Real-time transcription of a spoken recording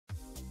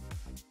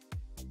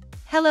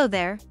Hello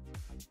there.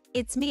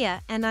 It's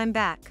Mia and I'm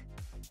back.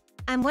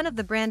 I'm one of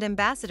the brand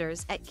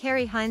ambassadors at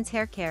Kerrapy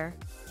Hair Care.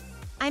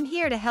 I'm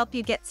here to help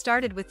you get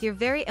started with your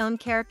very own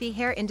Kerrapy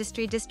hair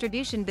industry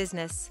distribution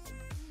business.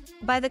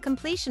 By the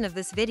completion of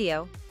this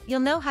video, you'll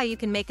know how you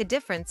can make a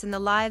difference in the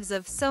lives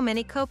of so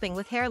many coping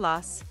with hair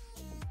loss.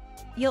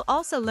 You'll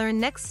also learn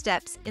next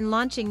steps in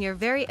launching your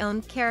very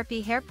own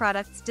Kerrapy hair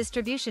products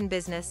distribution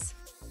business.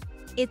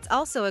 It's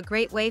also a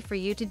great way for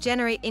you to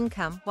generate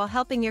income while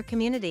helping your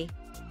community.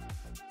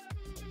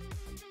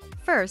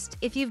 First,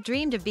 if you've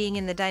dreamed of being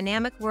in the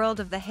dynamic world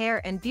of the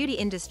hair and beauty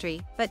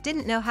industry but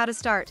didn't know how to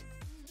start,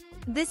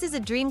 this is a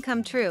dream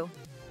come true.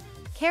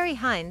 Kerrapy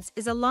Hines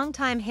is a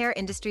longtime hair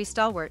industry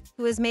stalwart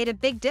who has made a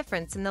big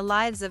difference in the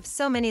lives of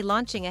so many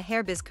launching a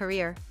hairbiz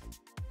career.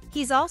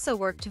 He's also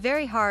worked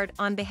very hard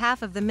on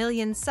behalf of the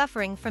millions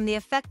suffering from the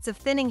effects of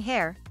thinning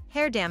hair,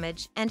 hair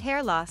damage, and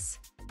hair loss.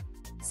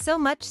 So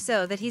much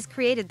so that he's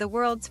created the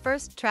world's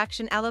first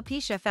traction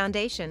alopecia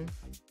foundation.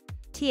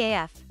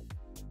 TAF.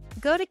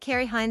 Go to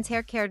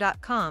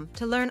kerrapyhaircare.com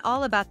to learn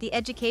all about the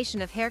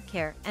education of hair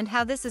care and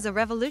how this is a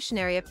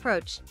revolutionary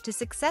approach to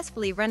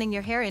successfully running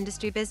your hair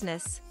industry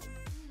business.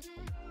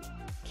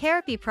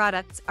 Kerrapy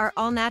products are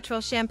all-natural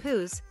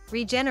shampoos,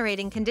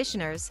 regenerating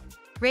conditioners,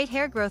 great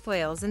hair growth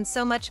oils and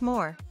so much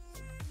more.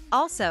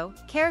 Also,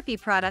 Kerrapy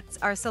products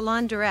are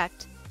salon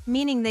direct,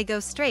 meaning they go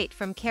straight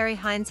from Kerrapy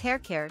Hines Hair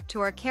Care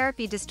to our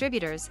Kerrapy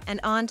distributors and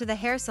on to the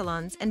hair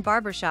salons and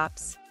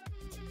barbershops.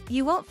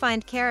 You won't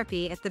find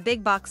Kerrapy at the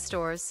big box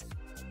stores.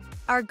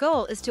 Our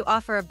goal is to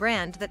offer a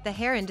brand that the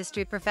hair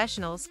industry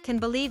professionals can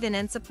believe in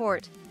and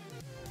support.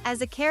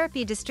 As a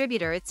Kerrapy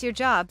distributor, it's your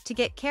job to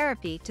get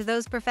Kerrapy to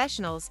those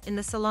professionals in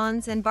the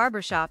salons and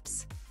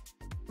barbershops.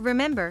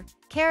 Remember,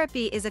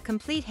 Kerrapy is a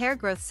complete hair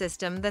growth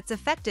system that's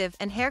effective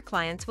and hair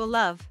clients will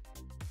love.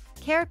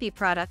 Kerrapy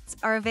products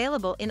are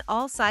available in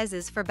all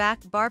sizes for back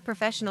bar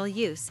professional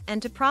use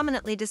and to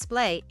prominently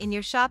display in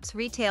your shop's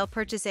retail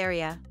purchase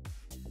area.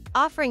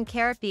 Offering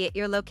Kerrapy at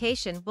your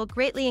location will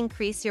greatly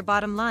increase your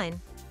bottom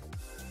line.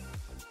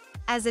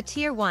 As a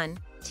Tier 1,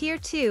 Tier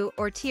 2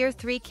 or Tier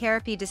 3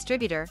 Kerrapy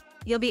distributor,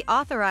 you'll be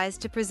authorized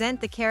to present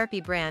the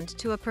Kerrapy brand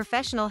to a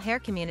professional hair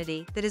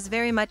community that is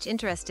very much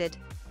interested,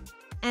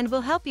 and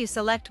will help you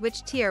select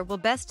which tier will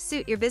best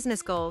suit your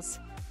business goals.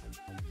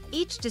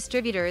 Each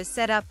distributor is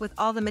set up with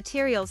all the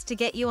materials to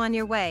get you on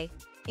your way,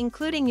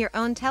 including your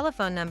own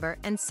telephone number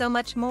and so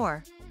much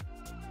more.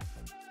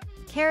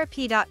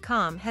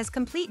 Kerrapy.com has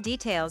complete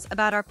details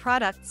about our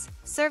products,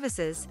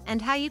 services,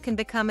 and how you can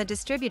become a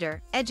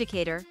distributor,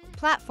 educator,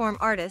 platform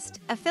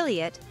artist,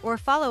 affiliate, or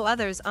follow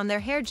others on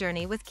their hair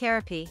journey with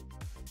Kerrapy.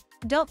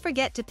 Don't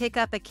forget to pick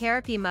up a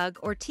Kerrapy mug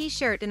or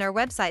t-shirt in our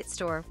website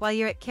store while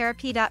you're at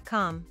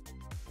Kerrapy.com.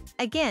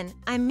 Again,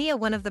 I'm Mia,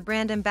 one of the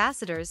brand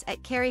ambassadors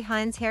at Kerrapy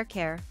Hines Hair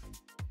Care.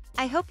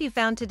 I hope you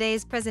found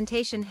today's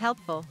presentation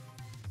helpful.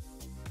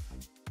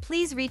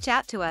 Please reach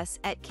out to us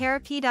at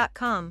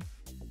Kerrapy.com.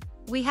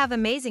 We have an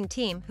amazing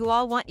team who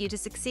all want you to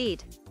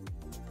succeed.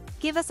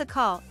 Give us a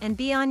call and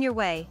be on your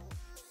way.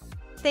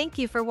 Thank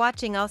you for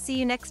watching. I'll see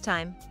you next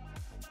time.